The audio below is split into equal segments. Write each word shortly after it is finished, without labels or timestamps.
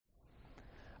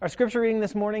Our scripture reading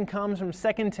this morning comes from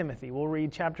 2 Timothy. We'll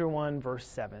read chapter 1, verse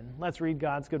 7. Let's read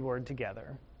God's good word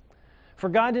together. For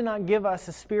God did not give us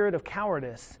a spirit of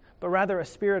cowardice, but rather a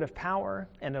spirit of power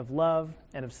and of love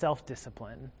and of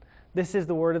self-discipline. This is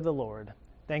the word of the Lord.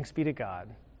 Thanks be to God.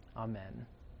 Amen.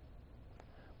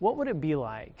 What would it be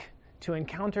like to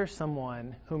encounter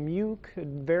someone whom you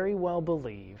could very well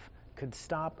believe could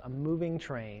stop a moving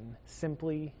train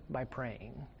simply by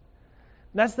praying?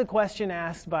 That's the question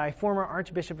asked by former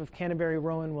Archbishop of Canterbury,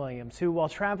 Rowan Williams, who, while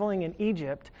traveling in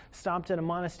Egypt, stopped at a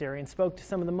monastery and spoke to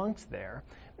some of the monks there.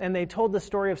 And they told the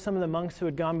story of some of the monks who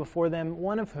had gone before them,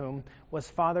 one of whom was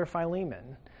Father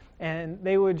Philemon. And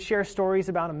they would share stories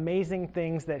about amazing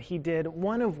things that he did,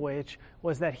 one of which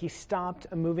was that he stopped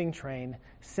a moving train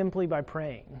simply by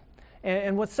praying.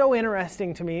 And what's so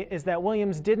interesting to me is that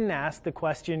Williams didn't ask the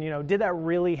question, did that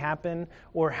really happen?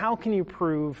 Or how can you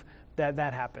prove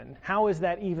that happened? How is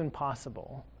that even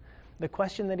possible? The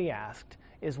question that he asked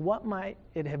is, what might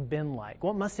it have been like?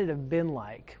 What must it have been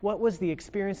like? What was the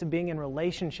experience of being in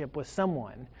relationship with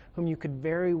someone whom you could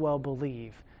very well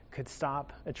believe could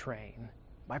stop a train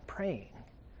by praying?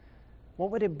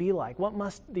 What would it be like? What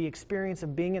must the experience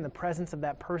of being in the presence of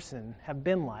that person have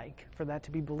been like for that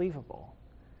to be believable?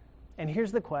 And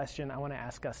here's the question I want to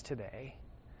ask us today.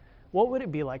 What would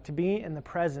it be like to be in the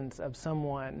presence of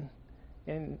someone,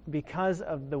 and because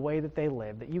of the way that they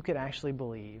live, that you could actually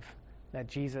believe that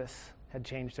Jesus had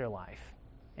changed their life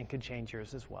and could change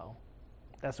yours as well?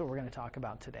 That's what we're going to talk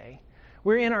about today.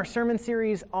 We're in our sermon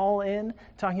series, All In,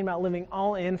 talking about living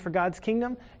all in for God's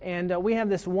kingdom. And we have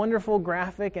this wonderful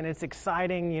graphic, and it's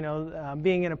exciting,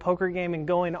 being in a poker game and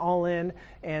going all in.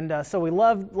 And so we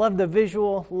love the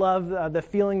visual, love the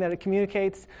feeling that it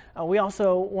communicates. We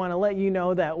also want to let you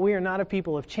know that we are not a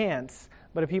people of chance,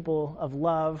 but a people of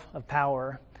love, of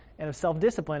power, and of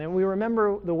self-discipline. And we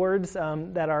remember the words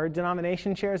that our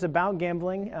denomination shares about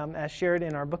gambling, as shared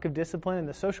in our Book of Discipline and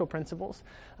the Social Principles.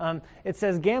 It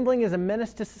says, gambling is a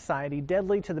menace to society,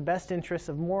 deadly to the best interests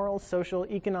of moral, social,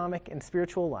 economic, and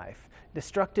spiritual life,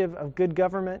 destructive of good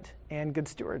government and good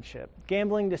stewardship.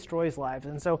 Gambling destroys lives.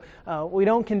 And so we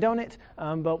don't condone it,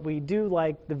 but we do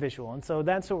like the visual. And so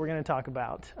that's what we're going to talk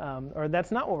about. Or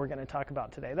that's not what we're going to talk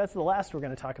about today. That's the last we're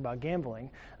going to talk about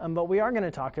gambling. But we are going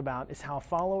to talk about is how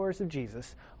followers of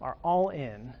Jesus are all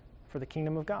in for the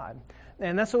kingdom of God.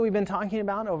 And that's what we've been talking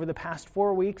about over the past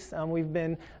 4 weeks. We've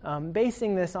been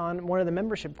basing this on one of the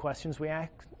membership questions we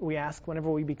ask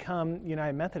whenever we become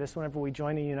United Methodist, whenever we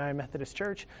join a United Methodist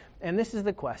church. And this is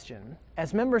the question: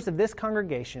 as members of this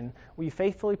congregation, will you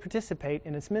faithfully participate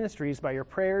in its ministries by your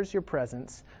prayers, your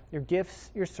presence, your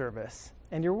gifts, your service,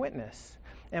 and your witness?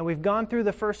 And we've gone through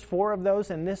the first 4 of those,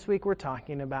 and this week we're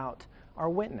talking about our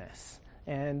witness.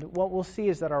 And what we'll see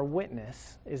is that our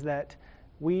witness is that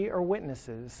we are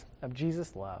witnesses of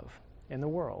Jesus' love in the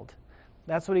world.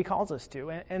 That's what he calls us to.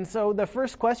 And so the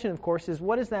first question, of course, is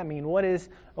what does that mean? What is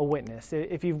a witness?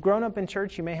 If you've grown up in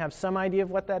church, you may have some idea of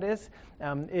what that is.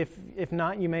 If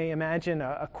not, you may imagine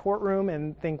a courtroom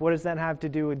and think, what does that have to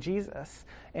do with Jesus?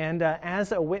 And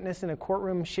as a witness in a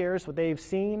courtroom shares what they've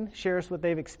seen, shares what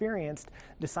they've experienced,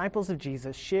 disciples of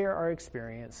Jesus share our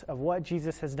experience of what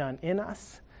Jesus has done in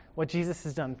us, what Jesus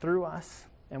has done through us,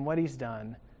 and what he's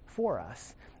done for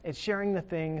us. It's sharing the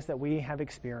things that we have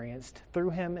experienced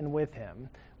through him and with him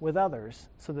with others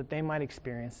so that they might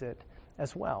experience it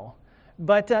as well.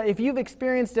 But if you've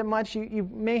experienced it much, you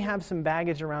may have some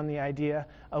baggage around the idea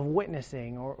of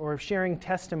witnessing or of sharing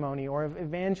testimony or of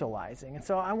evangelizing. And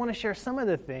so I want to share some of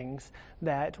the things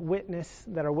that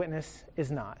our witness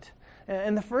is not.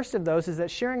 And the first of those is that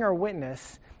sharing our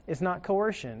witness is not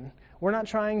coercion. We're not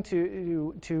trying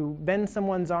to bend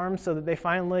someone's arms so that they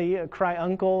finally cry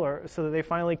uncle, or so that they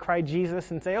finally cry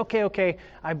Jesus and say, okay,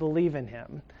 I believe in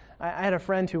him. I had a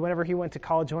friend who, whenever he went to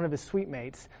college, one of his suite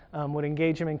mates would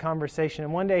engage him in conversation.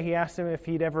 And one day he asked him if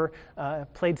he'd ever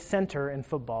played center in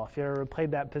football, if he ever played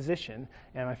that position.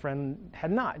 And my friend had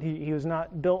not. He was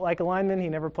not built like a lineman. He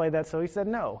never played that, so he said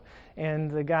no. And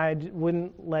the guy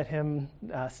wouldn't let him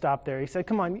stop there. He said,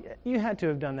 come on, you had to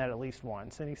have done that at least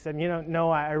once. And he said, no,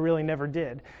 I really never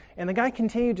did. And the guy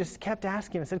continued, just kept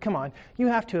asking him and said, come on, you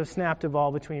have to have snapped a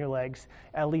ball between your legs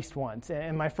at least once.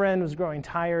 And my friend was growing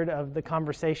tired of the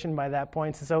conversation by that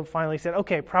point, and so finally said,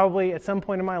 okay, probably at some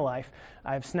point in my life,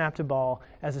 I've snapped a ball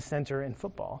as a center in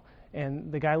football. And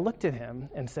the guy looked at him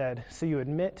and said, so you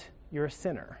admit you're a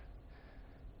sinner?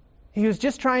 He was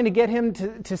just trying to get him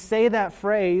to say that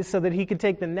phrase so that he could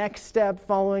take the next step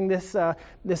following this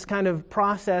kind of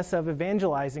process of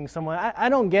evangelizing someone. I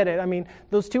don't get it. I mean,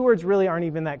 those two words really aren't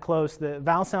even that close. The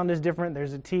vowel sound is different.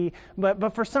 There's a T.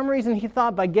 But for some reason, he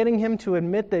thought by getting him to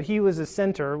admit that he was a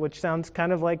sinner, which sounds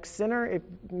kind of like sinner,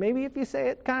 maybe if you say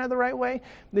it kind of the right way,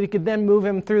 that he could then move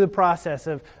him through the process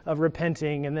of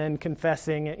repenting and then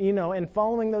confessing, and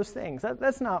following those things.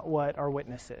 That's not what our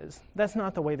witness is. That's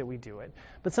not the way that we do it.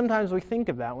 But sometimes we think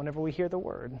of that whenever we hear the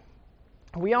word.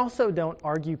 We also don't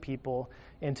argue people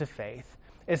into faith.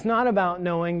 It's not about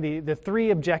knowing the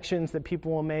three objections that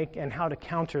people will make and how to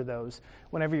counter those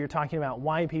whenever you're talking about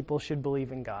why people should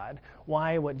believe in God,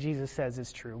 why what Jesus says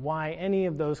is true, why any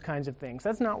of those kinds of things.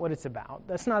 That's not what it's about.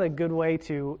 That's not a good way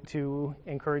to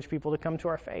encourage people to come to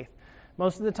our faith.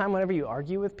 Most of the time, whenever you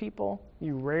argue with people,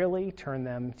 you rarely turn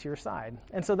them to your side.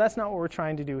 And so that's not what we're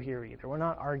trying to do here either. We're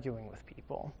not arguing with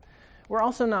people. We're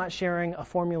also not sharing a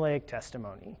formulaic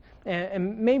testimony.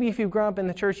 And maybe if you've grown up in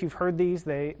the church, you've heard these.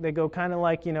 They go kind of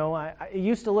like, it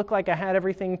used to look like I had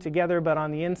everything together, but on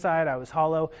the inside I was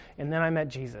hollow, and then I met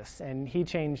Jesus, and he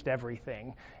changed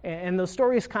everything. And those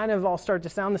stories kind of all start to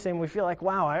sound the same. We feel like,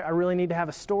 wow, I really need to have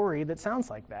a story that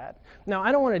sounds like that. Now,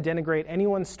 I don't want to denigrate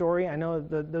anyone's story. I know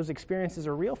those experiences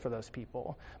are real for those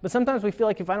people. But sometimes we feel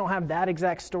like if I don't have that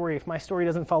exact story, if my story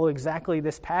doesn't follow exactly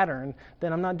this pattern,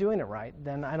 then I'm not doing it right.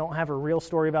 Then I don't have a real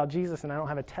story about Jesus, and I don't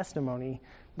have a testimony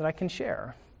that I can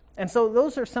share. And so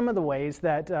those are some of the ways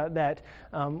that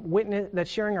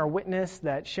sharing our witness,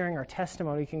 that sharing our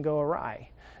testimony can go awry.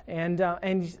 And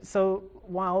so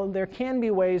while there can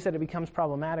be ways that it becomes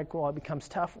problematic, while it becomes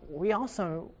tough, we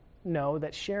also know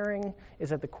that sharing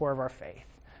is at the core of our faith.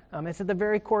 It's at the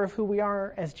very core of who we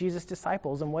are as Jesus'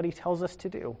 disciples and what he tells us to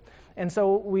do. And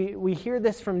so we hear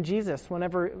this from Jesus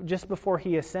just before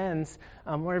he ascends,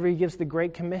 whenever he gives the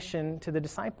Great Commission to the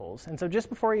disciples. And so just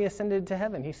before he ascended to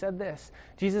heaven, he said this.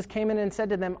 Jesus came in and said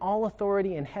to them, "All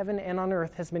authority in heaven and on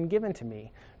earth has been given to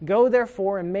me. Go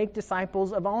therefore and make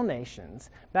disciples of all nations,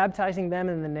 baptizing them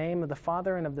in the name of the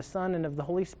Father and of the Son and of the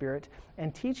Holy Spirit,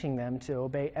 and teaching them to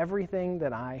obey everything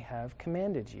that I have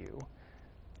commanded you.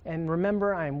 And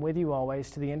remember, I am with you always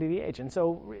to the end of the age." And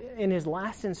so in his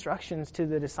last instructions to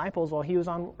the disciples while he was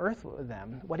on earth with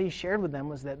them, what he shared with them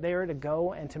was that they are to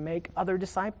go and to make other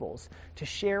disciples, to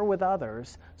share with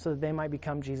others so that they might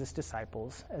become Jesus'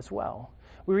 disciples as well.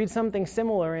 We read something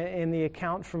similar in the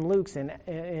account from Luke's in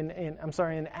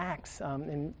Acts,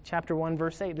 in chapter 1,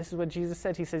 verse 8. This is what Jesus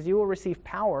said. He says, "You will receive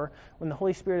power when the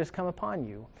Holy Spirit has come upon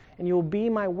you, and you will be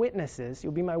my witnesses.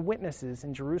 You'll be my witnesses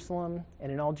in Jerusalem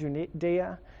and in all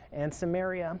Judea and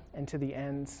Samaria and to the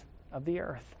ends of the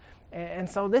earth." And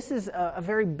so this is a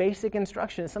very basic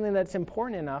instruction. It's something that's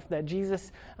important enough that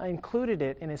Jesus included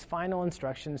it in his final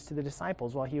instructions to the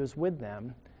disciples while he was with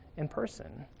them in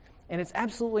person. And it's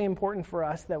absolutely important for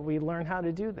us that we learn how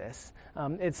to do this.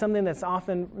 It's something that's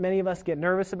often, many of us get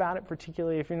nervous about it,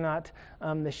 particularly if you're not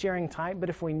the sharing type. But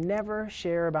if we never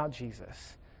share about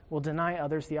Jesus, we'll deny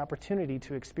others the opportunity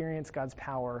to experience God's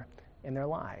power in their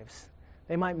lives.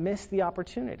 They might miss the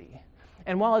opportunity.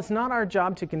 And while it's not our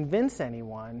job to convince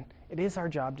anyone, it is our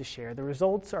job to share. The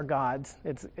results are God's.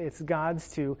 It's God's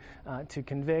to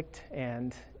convict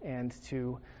and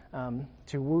to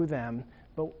woo them.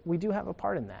 But we do have a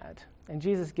part in that. And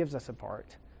Jesus gives us a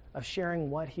part of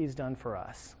sharing what he's done for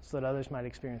us so that others might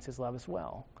experience his love as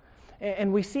well.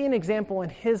 And we see an example in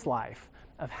his life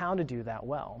of how to do that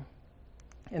well.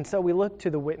 And so we look to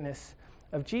the witness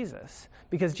of Jesus,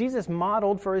 because Jesus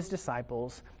modeled for his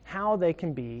disciples how they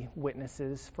can be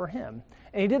witnesses for him.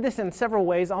 And he did this in several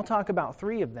ways. I'll talk about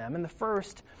three of them. And the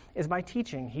first is by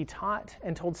teaching. He taught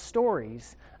and told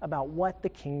stories about what the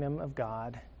kingdom of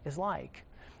God is like.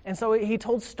 And so he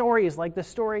told stories like the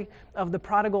story of the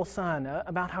prodigal son,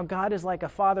 about how God is like a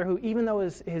father who, even though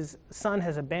his son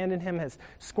has abandoned him, has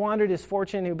squandered his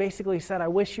fortune, who basically said, "I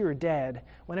wish you were dead,"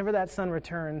 whenever that son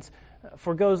returns,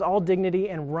 forgoes all dignity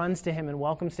and runs to him and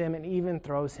welcomes him and even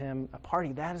throws him a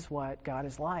party. That is what God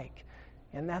is like.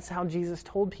 And that's how Jesus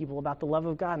told people about the love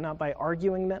of God, not by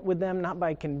arguing with them, not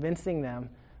by convincing them,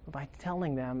 but by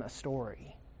telling them a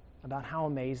story about how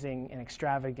amazing and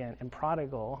extravagant and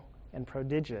prodigal and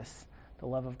prodigious the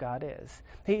love of God is.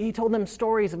 He told them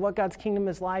stories of what God's kingdom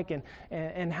is like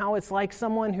and how it's like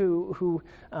someone who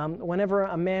whenever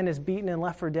a man is beaten and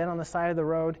left for dead on the side of the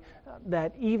road,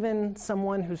 that even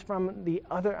someone who's from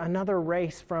another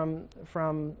race,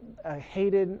 from a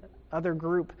hated other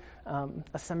group,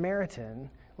 a Samaritan,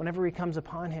 whenever he comes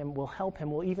upon him, will help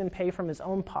him, will even pay from his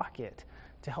own pocket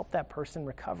to help that person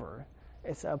recover.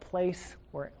 It's a place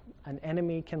where an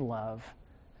enemy can love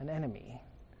an enemy.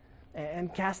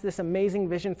 and cast this amazing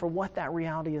vision for what that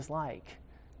reality is like.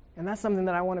 And that's something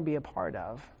that I want to be a part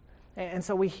of. And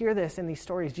so we hear this in these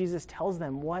stories. Jesus tells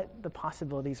them what the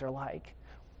possibilities are like,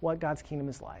 what God's kingdom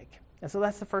is like. And so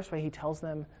that's the first way he tells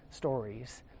them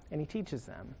stories, and he teaches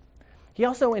them. He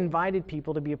also invited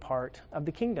people to be a part of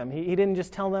the kingdom. He didn't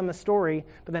just tell them a story,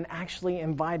 but then actually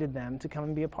invited them to come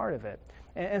and be a part of it.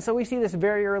 And so we see this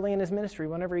very early in his ministry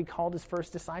whenever he called his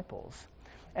first disciples.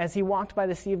 As he walked by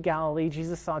the Sea of Galilee,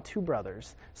 Jesus saw two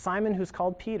brothers, Simon, who's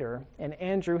called Peter, and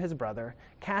Andrew, his brother,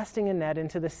 casting a net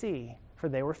into the sea, for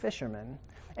they were fishermen.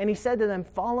 And he said to them,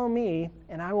 "Follow me,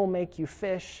 and I will make you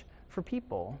fish for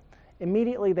people."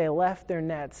 Immediately they left their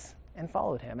nets and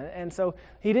followed him. And so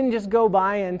he didn't just go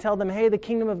by and tell them, "Hey, the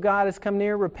kingdom of God has come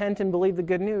near, repent and believe the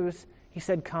good news." He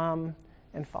said, "Come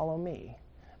and follow me.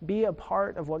 Be a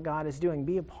part of what God is doing.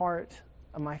 Be a part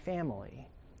of my family."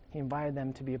 He invited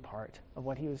them to be a part of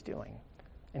what he was doing.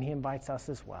 And he invites us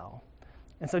as well.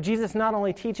 And so Jesus not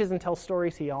only teaches and tells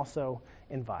stories, he also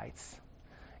invites.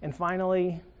 And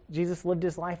finally, Jesus lived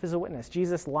his life as a witness.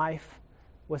 Jesus' life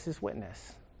was his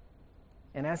witness.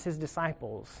 And as his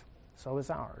disciples, so is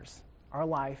ours. Our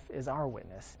life is our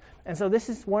witness. And so this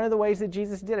is one of the ways that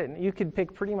Jesus did it. And you could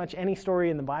pick pretty much any story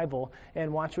in the Bible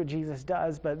and watch what Jesus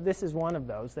does, but this is one of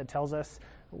those that tells us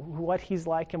what he's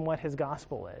like and what his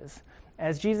gospel is.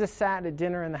 As Jesus sat at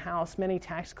dinner in the house, many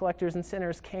tax collectors and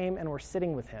sinners came and were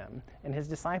sitting with him and his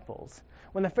disciples.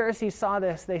 When the Pharisees saw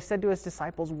this, they said to his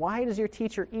disciples, "Why does your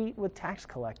teacher eat with tax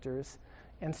collectors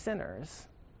and sinners?"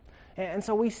 And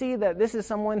so we see that this is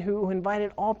someone who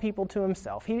invited all people to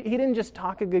himself. He didn't just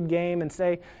talk a good game and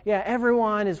say, "Yeah,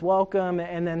 everyone is welcome,"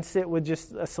 and then sit with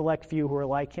just a select few who are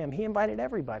like him. He invited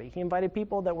everybody. He invited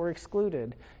people that were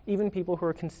excluded, even people who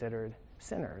are considered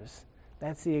sinners.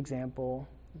 That's the example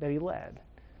that he led.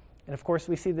 And of course,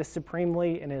 we see this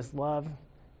supremely in his love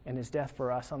and his death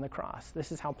for us on the cross.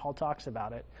 This is how Paul talks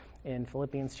about it in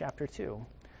Philippians chapter 2.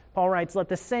 Paul writes, "Let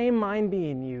the same mind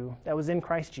be in you that was in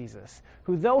Christ Jesus,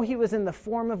 who though he was in the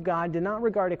form of God, did not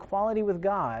regard equality with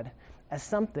God as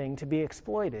something to be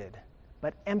exploited,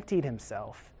 but emptied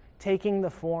himself, taking the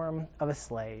form of a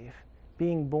slave,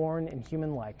 being born in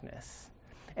human likeness.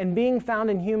 And being found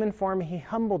in human form, he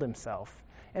humbled himself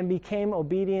and became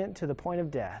obedient to the point of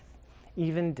death,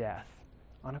 even death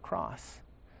on a cross."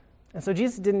 And so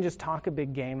Jesus didn't just talk a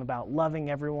big game about loving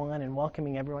everyone and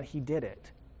welcoming everyone. He did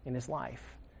it in his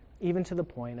life, even to the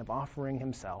point of offering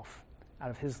himself out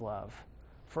of his love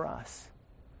for us.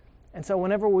 And so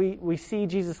whenever we see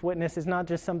Jesus' witness, it's not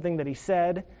just something that he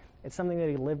said, it's something that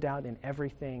he lived out in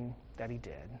everything that he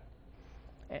did.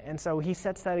 And so he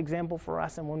sets that example for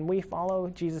us, and when we follow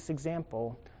Jesus'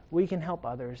 example, we can help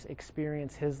others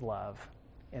experience his love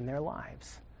in their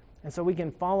lives. And so we can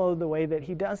follow the way that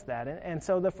he does that. And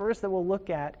so the first that we'll look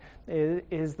at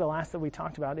is the last that we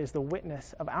talked about, is the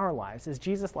witness of our lives. As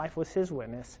Jesus' life was his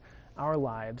witness, our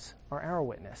lives are our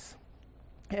witness.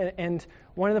 And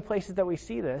one of the places that we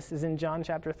see this is in John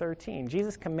chapter 13.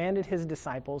 Jesus commanded his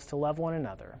disciples to love one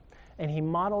another, and he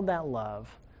modeled that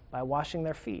love by washing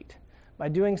their feet, by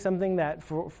doing something that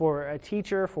for a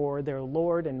teacher, for their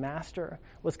Lord and Master,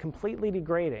 was completely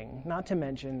degrading, not to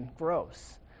mention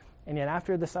gross. And yet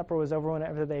after the supper was over,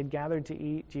 whenever they had gathered to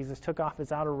eat, Jesus took off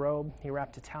his outer robe, he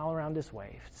wrapped a towel around his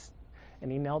waist,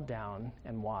 and he knelt down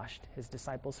and washed his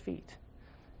disciples' feet.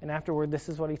 And afterward, this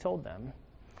is what he told them: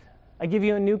 "I give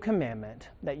you a new commandment,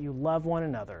 that you love one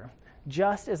another.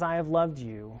 Just as I have loved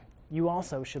you, you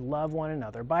also should love one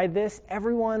another. By this,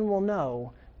 everyone will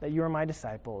know that you are my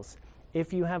disciples,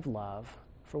 if you have love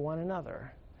for one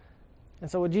another."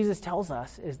 And so what Jesus tells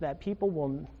us is that people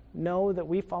will know that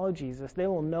we follow Jesus. They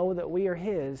will know that we are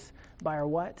his by our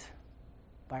what?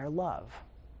 By our love,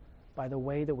 by the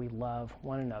way that we love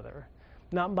one another.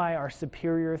 Not by our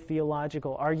superior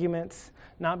theological arguments,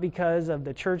 not because of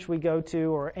the church we go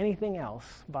to or anything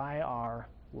else, by our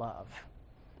love.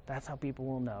 That's how people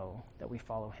will know that we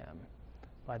follow him,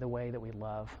 by the way that we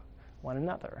love one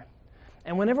another.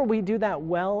 And whenever we do that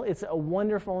well, it's a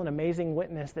wonderful and amazing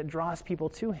witness that draws people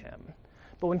to him.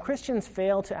 But when Christians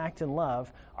fail to act in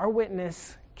love, our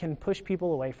witness can push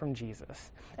people away from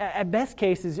Jesus. At best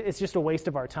case, it's just a waste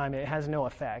of our time. It has no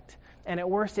effect. And at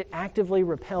worst, it actively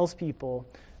repels people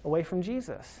away from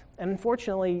Jesus. And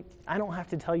unfortunately, I don't have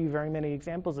to tell you very many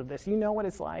examples of this. You know what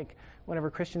it's like whenever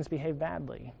Christians behave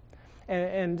badly.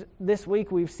 And this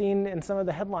week, we've seen in some of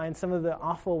the headlines some of the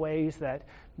awful ways that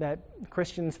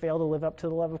Christians fail to live up to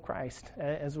the love of Christ,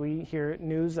 as we hear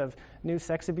news of new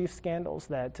sex abuse scandals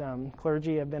that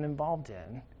clergy have been involved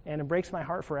in. And it breaks my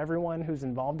heart for everyone who's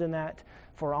involved in that,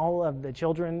 for all of the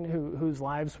children whose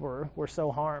lives were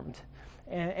so harmed.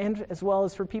 and as well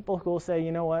as for people who will say,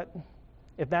 you know what,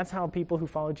 if that's how people who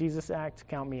follow Jesus act,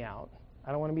 count me out.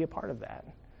 I don't want to be a part of that.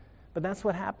 But that's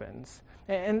what happens.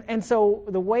 And so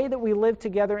the way that we live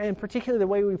together, and particularly the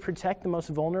way we protect the most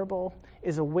vulnerable,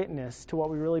 is a witness to what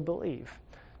we really believe.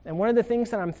 And one of the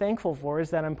things that I'm thankful for is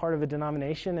that I'm part of a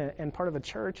denomination and part of a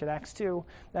church at Acts 2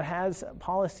 that has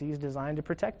policies designed to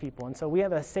protect people. And so we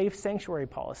have a safe sanctuary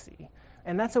policy.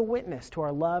 And that's a witness to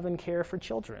our love and care for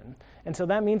children. And so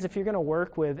that means if you're going to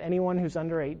work with anyone who's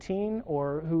under 18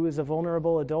 or who is a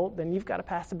vulnerable adult, then you've got to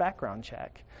pass a background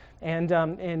check.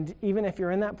 And even if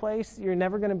you're in that place, you're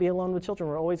never going to be alone with children.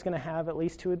 We're always going to have at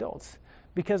least 2 adults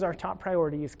because our top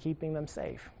priority is keeping them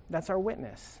safe. That's our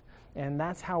witness. And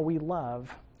that's how we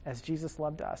love as Jesus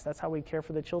loved us. That's how we care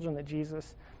for the children that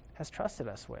Jesus has trusted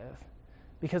us with.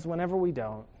 Because whenever we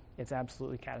don't, it's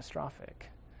absolutely catastrophic.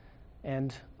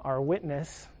 And our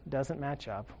witness doesn't match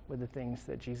up with the things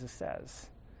that Jesus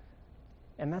says.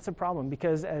 And that's a problem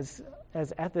because as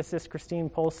ethicist Christine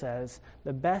Pohl says,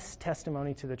 the best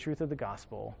testimony to the truth of the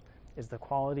gospel is the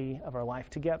quality of our life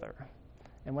together.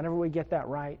 And whenever we get that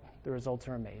right, the results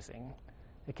are amazing.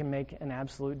 It can make an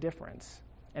absolute difference.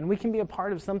 And we can be a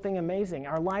part of something amazing.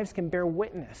 Our lives can bear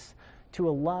witness to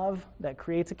a love that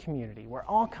creates a community where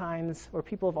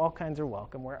people of all kinds are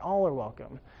welcome, where all are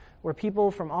welcome, where people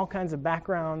from all kinds of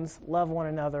backgrounds love one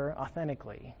another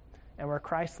authentically, and where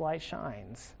Christ's light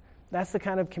shines. That's the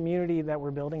kind of community that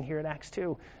we're building here at Acts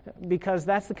 2, because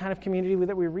that's the kind of community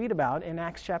that we read about in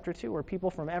Acts chapter 2, where people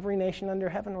from every nation under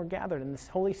heaven were gathered, and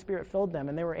the Holy Spirit filled them,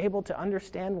 and they were able to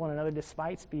understand one another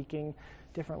despite speaking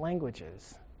different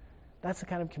languages. That's the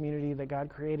kind of community that God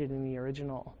created in the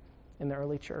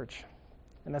early church.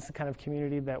 And that's the kind of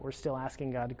community that we're still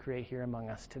asking God to create here among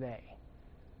us today.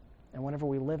 And whenever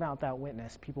we live out that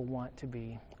witness, people want to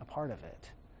be a part of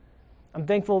it. I'm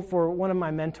thankful for one of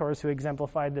my mentors who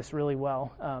exemplified this really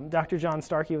well. Dr. John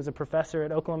Starkey was a professor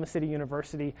at Oklahoma City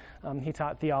University. He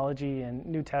taught theology and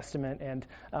New Testament and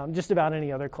just about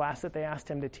any other class that they asked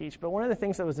him to teach. But one of the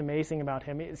things that was amazing about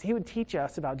him is he would teach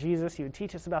us about Jesus, he would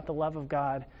teach us about the love of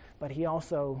God, but he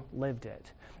also lived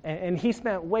it. And he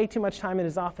spent way too much time in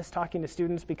his office talking to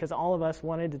students because all of us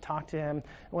wanted to talk to him.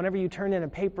 Whenever you turned in a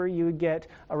paper, you would get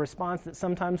a response that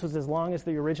sometimes was as long as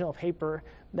the original paper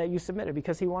that you submitted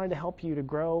because he wanted to help you to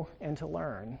grow and to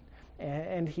learn.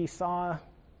 And he saw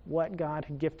what God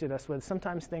had gifted us with,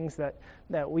 sometimes things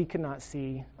that we could not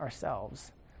see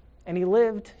ourselves. And he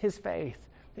lived his faith.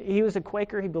 He was a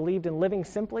Quaker. He believed in living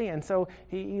simply, and so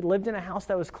he lived in a house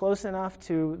that was close enough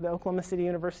to the Oklahoma City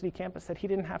University campus that he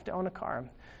didn't have to own a car.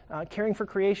 Caring for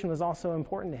creation was also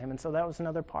important to him, and so that was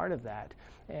another part of that.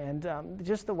 And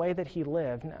just the way that he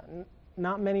lived.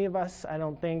 Not many of us, I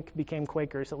don't think, became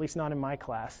Quakers, at least not in my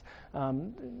class.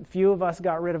 Few of us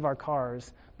got rid of our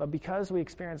cars, but because we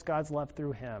experienced God's love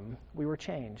through him, we were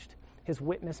changed. His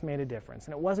witness made a difference,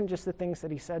 and it wasn't just the things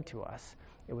that he said to us,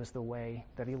 it was the way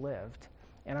that he lived.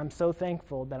 And I'm so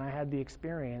thankful that I had the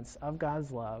experience of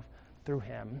God's love through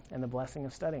him and the blessing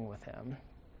of studying with him.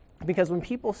 Because when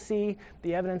people see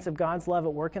the evidence of God's love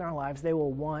at work in our lives, they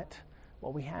will want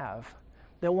what we have.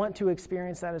 They'll want to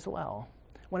experience that as well.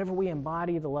 Whenever we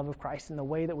embody the love of Christ in the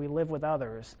way that we live with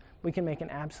others, we can make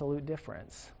an absolute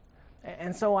difference.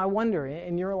 And so I wonder,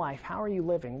 in your life, how are you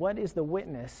living? What is the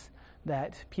witness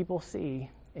that people see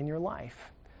in your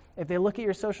life? If they look at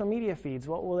your social media feeds,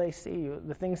 what will they see?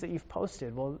 The things that you've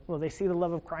posted, will they see the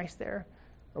love of Christ there?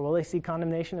 Or will they see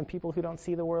condemnation of people who don't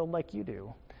see the world like you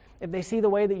do? If they see the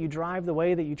way that you drive, the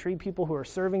way that you treat people who are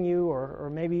serving you, or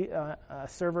maybe a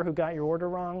server who got your order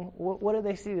wrong, what do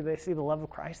they see? Do they see the love of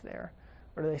Christ there?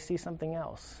 Or do they see something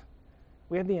else?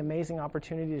 We have the amazing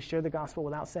opportunity to share the gospel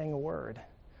without saying a word.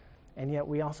 And yet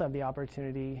we also have the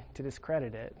opportunity to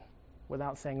discredit it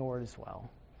without saying a word as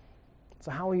well. So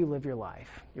how will you live your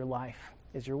life? Your life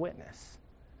is your witness.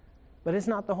 But it's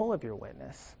not the whole of your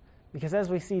witness. Because as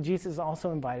we see, Jesus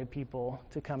also invited people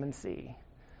to come and see.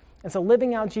 And so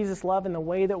living out Jesus' love in the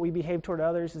way that we behave toward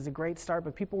others is a great start,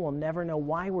 but people will never know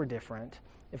why we're different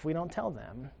if we don't tell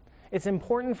them. It's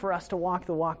important for us to walk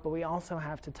the walk, but we also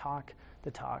have to talk the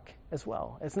talk as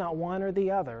well. It's not one or the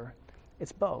other,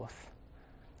 it's both.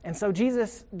 And so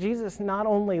Jesus not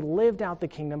only lived out the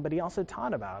kingdom, but he also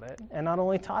taught about it. And not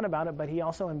only taught about it, but he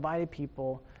also invited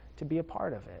people to be a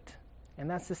part of it. And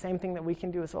that's the same thing that we can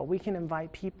do as well. We can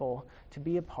invite people to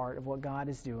be a part of what God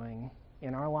is doing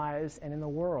in our lives and in the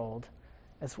world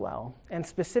as well. And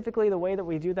specifically, the way that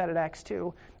we do that at Acts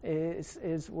 2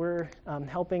 is we're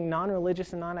helping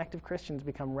non-religious and non-active Christians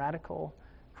become radical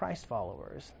Christ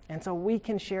followers. And so we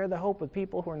can share the hope with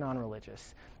people who are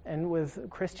non-religious and with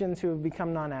Christians who have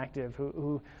become non-active,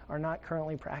 who are not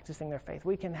currently practicing their faith.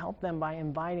 We can help them by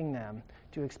inviting them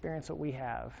to experience what we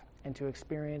have and to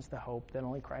experience the hope that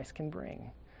only Christ can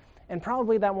bring. And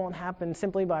probably that won't happen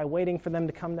simply by waiting for them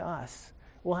to come to us.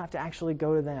 We'll have to actually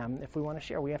go to them if we want to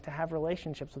share. We have to have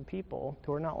relationships with people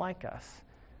who are not like us.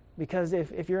 Because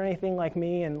if you're anything like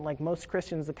me and like most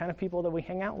Christians, the kind of people that we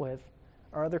hang out with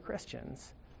are other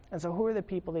Christians. And so who are the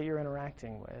people that you're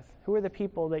interacting with? Who are the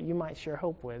people that you might share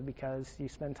hope with because you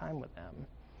spend time with them?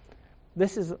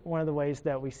 This is one of the ways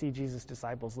that we see Jesus'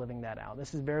 disciples living that out.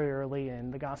 This is very early in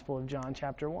the Gospel of John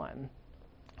chapter 1.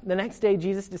 The next day,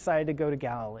 Jesus decided to go to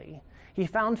Galilee. He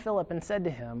found Philip and said to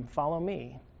him, "Follow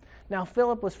me." Now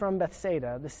Philip was from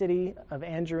Bethsaida, the city of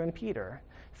Andrew and Peter.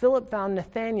 Philip found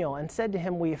Nathanael and said to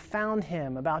him, "We have found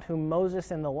him about whom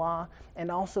Moses and the law and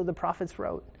also the prophets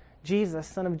wrote, Jesus,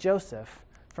 son of Joseph,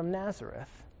 from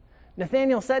Nazareth."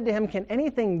 Nathanael said to him, "Can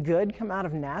anything good come out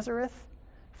of Nazareth?"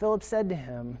 Philip said to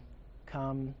him,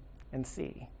 "Come and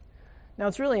see." Now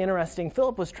it's really interesting.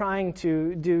 Philip was trying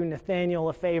to do Nathanael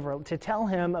a favor, to tell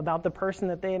him about the person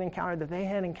that they had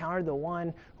encountered the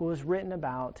one who was written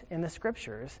about in the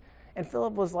scriptures. And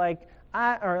Philip was like,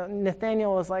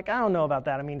 Nathanael was like, "I don't know about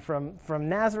that. I mean, from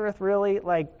Nazareth, really?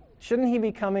 Like, shouldn't he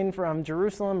be coming from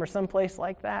Jerusalem or someplace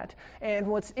like that?" And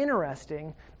what's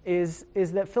interesting is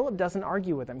that Philip doesn't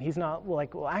argue with him. He's not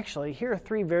like, "Well, actually, here are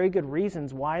 3 very good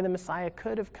reasons why the Messiah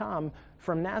could have come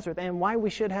from Nazareth and why we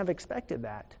should have expected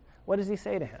that." What does he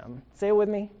say to him? Say it with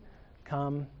me.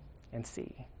 Come and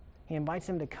see. He invites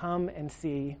him to come and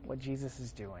see what Jesus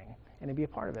is doing and to be a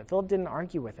part of it. Philip didn't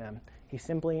argue with him. He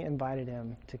simply invited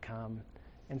him to come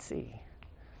and see.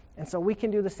 And so we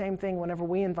can do the same thing whenever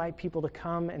we invite people to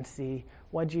come and see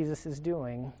what Jesus is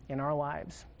doing in our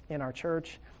lives, in our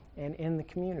church, and in the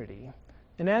community.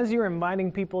 And as you're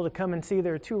inviting people to come and see,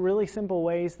 there are 2 really simple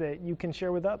ways that you can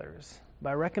share with others: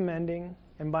 by recommending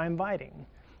and by inviting.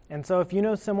 And so if you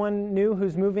know someone new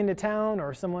who's moving to town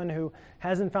or someone who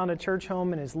hasn't found a church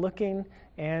home and is looking,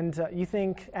 and you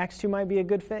think Acts 2 might be a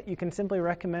good fit, you can simply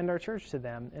recommend our church to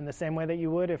them in the same way that you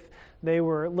would if they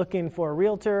were looking for a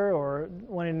realtor or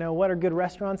wanting to know what are good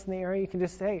restaurants in the area. You can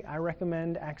just say, "I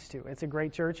recommend Acts 2. It's a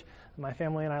great church. My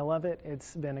family and I love it.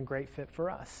 It's been a great fit for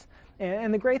us."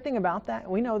 And the great thing about that,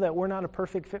 we know that we're not a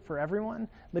perfect fit for everyone,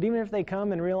 but even if they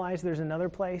come and realize there's another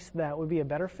place that would be a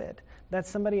better fit, that's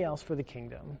somebody else for the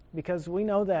kingdom. Because we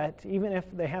know that even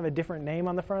if they have a different name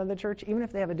on the front of the church, even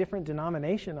if they have a different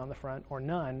denomination on the front or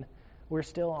none, we're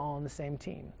still all on the same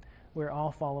team. We're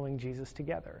all following Jesus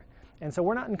together. And so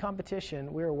we're not in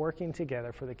competition. We're working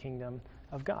together for the kingdom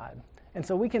of God. And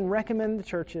so we can recommend the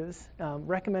churches,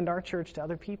 recommend our church to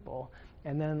other people,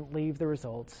 and then leave the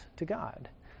results to God.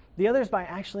 The other is by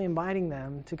actually inviting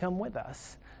them to come with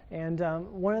us. And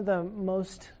one of the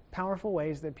most powerful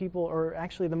ways that people, or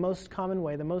actually the most common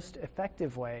way, the most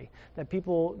effective way that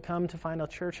people come to find a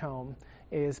church home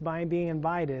is by being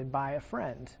invited by a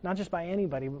friend. Not just by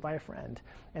anybody, but by a friend.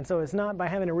 And so it's not by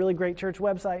having a really great church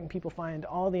website and people find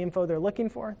all the info they're looking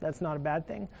for. That's not a bad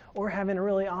thing. Or having a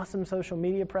really awesome social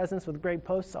media presence with great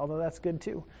posts, although that's good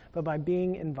too. But by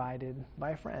being invited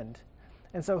by a friend.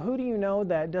 And so who do you know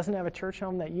that doesn't have a church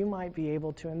home that you might be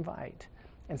able to invite?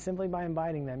 And simply by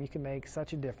inviting them, you can make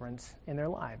such a difference in their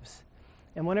lives.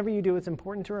 And whenever you do, it's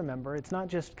important to remember, it's not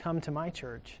just come to my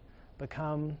church, but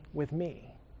come with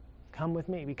me. Come with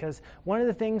me. Because one of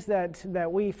the things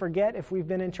that we forget if we've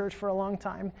been in church for a long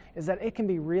time is that it can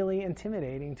be really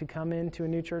intimidating to come into a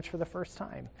new church for the first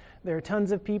time. There are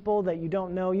tons of people that you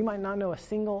don't know. You might not know a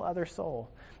single other soul.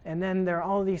 And then there are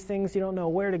all of these things you don't know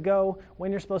where to go,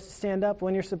 when you're supposed to stand up,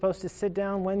 when you're supposed to sit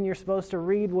down, when you're supposed to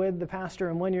read with the pastor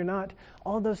and when you're not.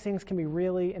 All those things can be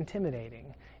really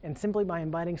intimidating. And simply by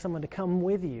inviting someone to come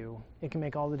with you, it can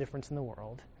make all the difference in the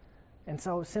world. And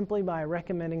so simply by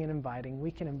recommending and inviting,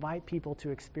 we can invite people to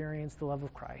experience the love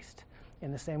of Christ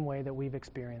in the same way that we've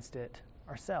experienced it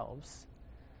ourselves.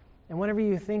 And whenever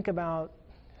you think about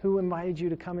who invited you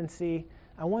to come and see,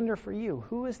 I wonder for you,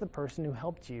 who is the person who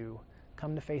helped you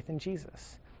come to faith in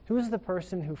Jesus? Who is the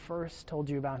person who first told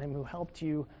you about him, who helped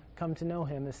you come to know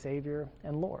him as Savior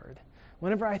and Lord?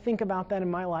 Whenever I think about that in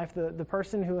my life, the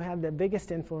person who had the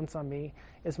biggest influence on me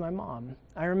is my mom.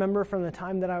 I remember from the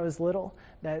time that I was little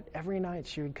that every night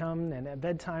she would come and at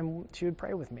bedtime she would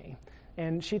pray with me.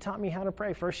 And she taught me how to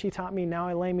pray. First, she taught me, "Now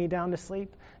I lay me down to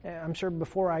sleep." I'm sure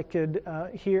before I could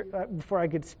before I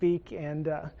could speak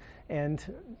and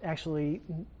actually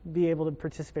be able to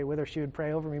participate with her, she would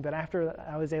pray over me. But after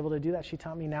I was able to do that, she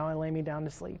taught me, "Now I lay me down to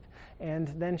sleep." And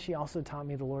then she also taught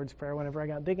me the Lord's Prayer whenever I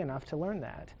got big enough to learn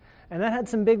that. And that had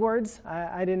some big words.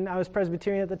 I was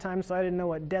Presbyterian at the time, so I didn't know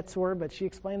what debts were, but she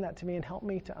explained that to me and helped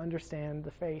me to understand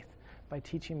the faith by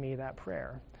teaching me that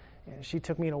prayer. And she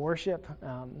took me to worship,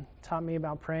 taught me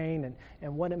about praying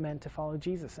and what it meant to follow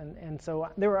Jesus. And so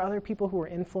there were other people who were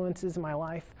influences in my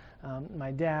life,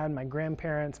 my dad, my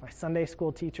grandparents, my Sunday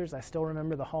school teachers. I still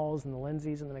remember the Halls and the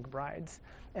Lindsays and the McBrides.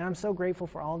 And I'm so grateful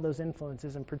for all of those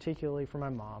influences, and particularly for my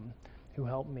mom, who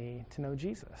helped me to know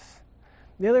Jesus.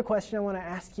 The other question I want to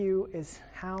ask you is,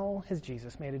 how has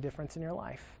Jesus made a difference in your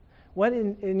life? What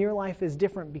in your life is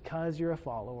different because you're a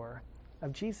follower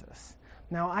of Jesus?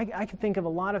 Now, I can think of a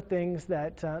lot of things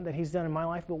that he's done in my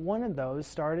life, but one of those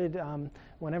started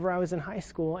whenever I was in high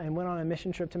school and went on a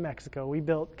mission trip to Mexico. We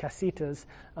built casitas,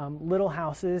 little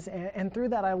houses, and through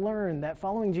that I learned that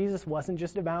following Jesus wasn't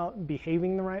just about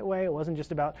behaving the right way. It wasn't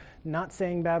just about not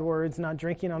saying bad words, not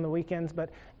drinking on the weekends, but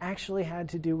actually had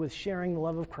to do with sharing the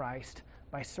love of Christ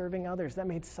by serving others. That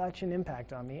made such an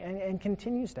impact on me and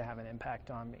continues to have an impact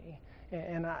on me.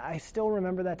 And I still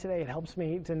remember that today. It helps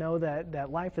me to know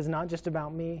that life is not just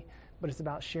about me, but it's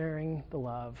about sharing the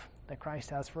love that Christ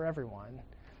has for everyone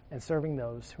and serving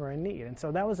those who are in need. And so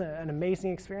that was an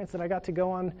amazing experience that I got to go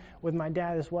on with my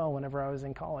dad as well whenever I was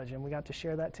in college, and we got to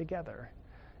share that together.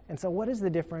 And so what is the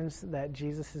difference that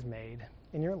Jesus has made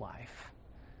in your life?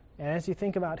 And as you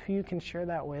think about who you can share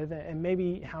that with, and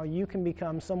maybe how you can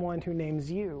become someone who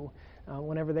names you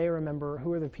whenever they remember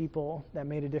who are the people that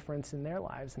made a difference in their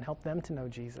lives and help them to know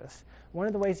Jesus. One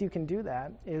of the ways you can do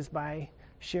that is by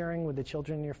sharing with the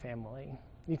children in your family.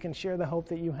 You can share the hope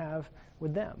that you have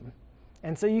with them.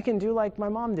 And so you can do like my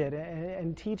mom did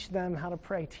and teach them how to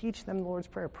pray. Teach them the Lord's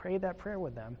Prayer. Pray that prayer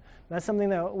with them. That's something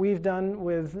that we've done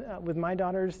with my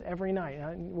daughters every night.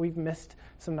 We've missed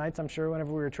some nights, I'm sure,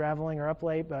 whenever we were traveling or up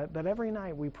late, but every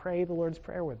night we pray the Lord's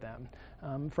Prayer with them.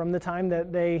 From the time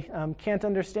that they can't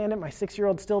understand it, my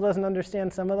 6-year-old still doesn't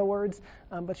understand some of the words,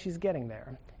 but she's getting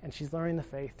there, and she's learning the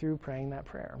faith through praying that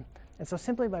prayer. And so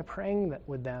simply by praying that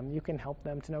with them, you can help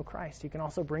them to know Christ. You can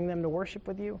also bring them to worship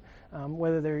with you,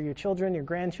 whether they're your children, your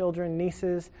grandchildren,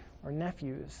 nieces, or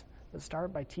nephews. But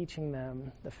start by teaching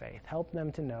them the faith. Help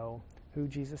them to know who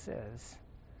Jesus is.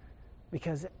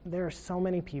 Because there are so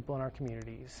many people in our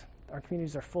communities. Our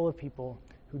communities are full of people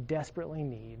who desperately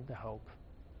need the hope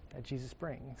that Jesus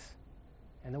brings.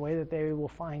 And the way that they will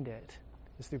find it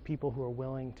is through people who are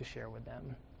willing to share with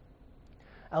them.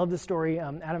 I love the story.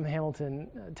 Adam Hamilton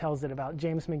tells it about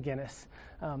James McGinnis,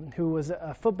 who was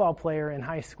a football player in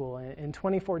high school. In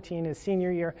 2014, his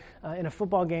senior year, in a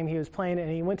football game he was playing, and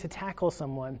he went to tackle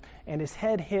someone, and his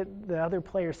head hit the other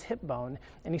player's hip bone,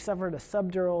 and he suffered a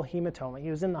subdural hematoma. He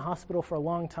was in the hospital for a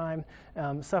long time,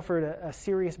 suffered a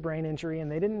serious brain injury, and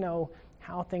they didn't know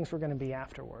how things were going to be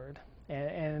afterward.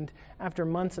 And after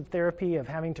months of therapy, of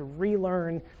having to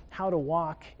relearn how to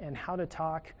walk and how to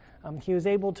talk, he was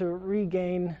able to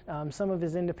regain some of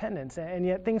his independence. And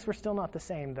yet things were still not the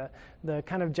same. The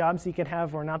kind of jobs he could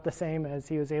have were not the same as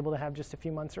he was able to have just a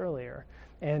few months earlier.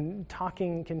 And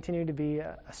talking continued to be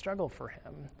a struggle for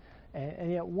him.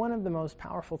 And yet one of the most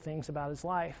powerful things about his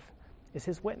life is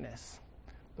his witness.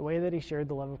 The way that he shared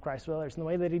the love of Christ with others. And the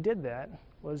way that he did that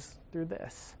was through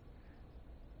this.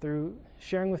 Through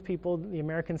sharing with people the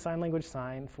American Sign Language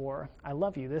sign for "I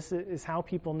love you." This is how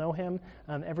people know him.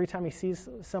 Every time he sees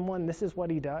someone, this is what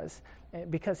he does,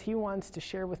 because he wants to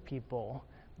share with people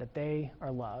that they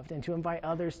are loved and to invite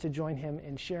others to join him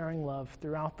in sharing love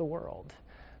throughout the world.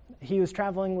 He was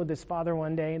traveling with his father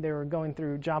one day. They were going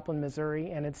through Joplin, Missouri,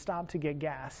 and had stopped to get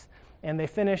gas. And they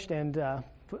finished and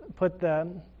put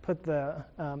the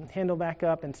handle back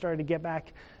up and started to get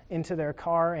back into their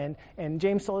car, and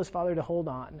James told his father to hold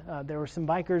on. There were some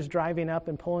bikers driving up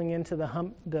and pulling into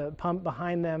the pump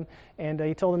behind them, and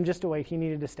he told him just to wait. He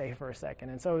needed to stay for a second.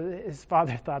 And so his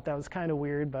father thought that was kind of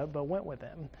weird, but went with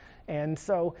him. And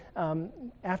so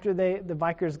after the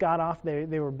bikers got off,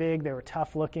 they were big, they were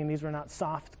tough looking. These were not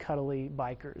soft, cuddly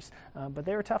bikers, but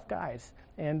they were tough guys.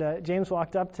 And James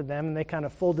walked up to them, and they kind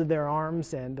of folded their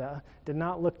arms and did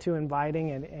not look too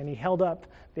inviting, and he held up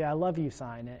the "I love you"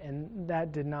 sign, and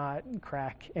that did not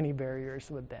crack any barriers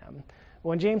with them.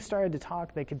 When James started to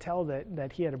talk, they could tell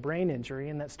that he had a brain injury,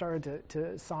 and that started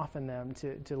to soften them,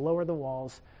 to lower the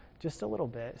walls just a little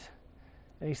bit.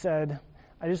 And he said,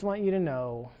 "I just want you to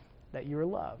know that you are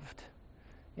loved."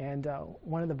 And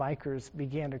one of the bikers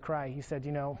began to cry. He said,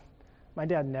 My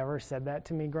dad never said that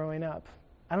to me growing up.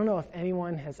 I don't know if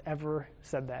anyone has ever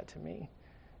said that to me.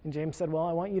 And James said, well,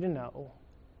 I want you to know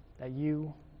that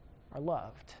you are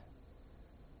loved.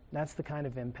 That's the kind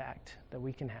of impact that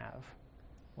we can have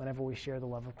whenever we share the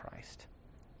love of Christ,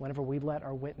 whenever we let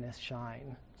our witness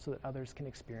shine so that others can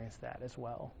experience that as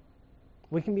well.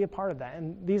 We can be a part of that,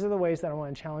 and these are the ways that I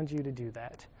want to challenge you to do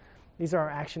that. These are our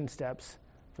action steps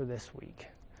for this week.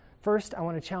 First, I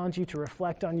want to challenge you to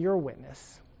reflect on your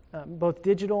witness, both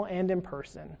digital and in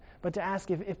person, but to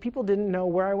ask if people didn't know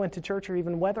where I went to church or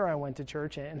even whether I went to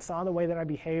church and saw the way that I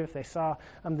behave, if they saw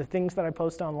the things that I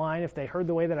post online, if they heard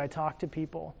the way that I talk to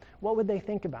people, what would they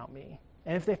think about me?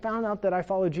 And if they found out that I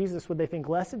follow Jesus, would they think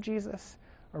less of Jesus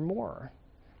or more?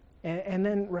 And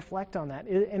then reflect on that.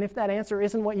 And if that answer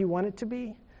isn't what you want it to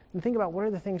be, then think about what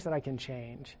are the things that I can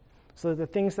change so that the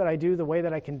things that I do, the way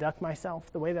that I conduct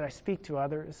myself, the way that I speak to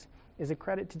others is a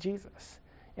credit to Jesus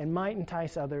and might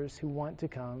entice others who want to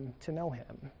come to know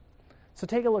him. So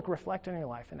take a look, reflect on your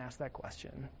life, and ask that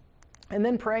question. And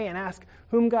then pray and ask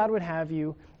whom God would have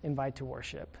you invite to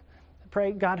worship.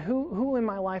 Pray, God, who in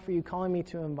my life are you calling me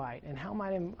to invite, and how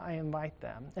might I invite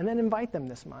them? And then invite them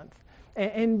this month.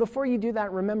 And before you do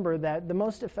that, remember that the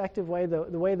most effective way, the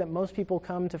way that most people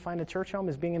come to find a church home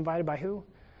is being invited by who?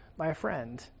 By a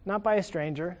friend, not by a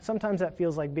stranger. Sometimes that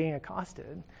feels like being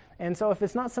accosted. And so if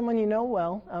it's not someone you know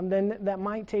well, then that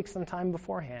might take some time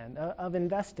beforehand of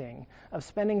investing, of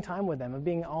spending time with them, of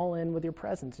being all in with your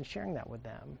presence and sharing that with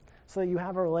them so that you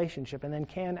have a relationship and then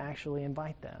can actually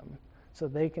invite them so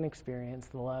they can experience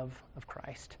the love of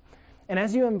Christ. And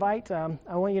as you invite,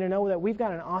 I want you to know that we've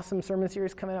got an awesome sermon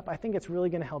series coming up. I think it's really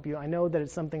going to help you. I know that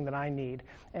it's something that I need.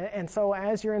 And so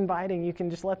as you're inviting, you can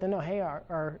just let them know, hey,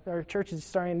 our church is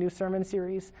starting a new sermon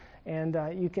series, and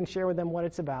you can share with them what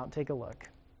it's about. Take a look.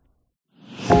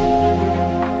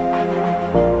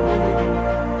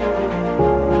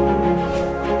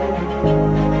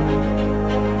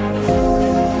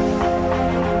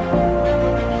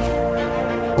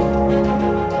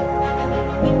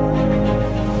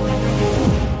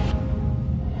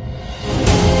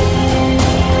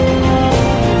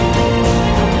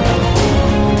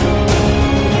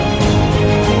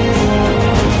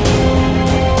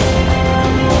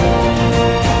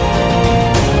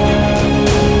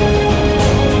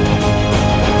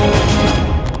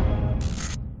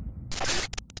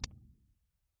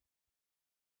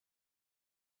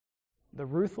 The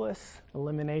ruthless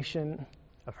elimination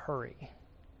of hurry.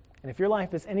 And if your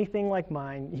life is anything like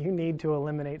mine, you need to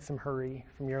eliminate some hurry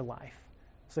from your life.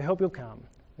 So I hope you'll come.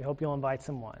 We hope you'll invite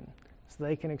someone so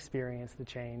they can experience the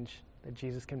change that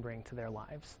Jesus can bring to their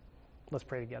lives. Let's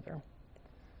pray together.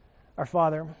 Our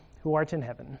Father, who art in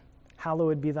heaven,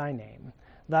 hallowed be thy name.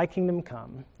 Thy kingdom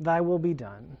come, thy will be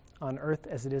done, on earth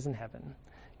as it is in heaven.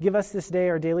 Give us this day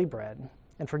our daily bread,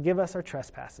 and forgive us our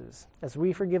trespasses, as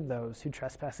we forgive those who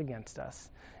trespass against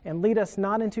us. And lead us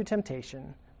not into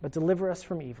temptation, but deliver us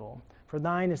from evil. For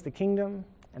thine is the kingdom,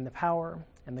 and the power,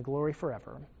 and the glory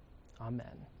forever.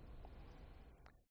 Amen.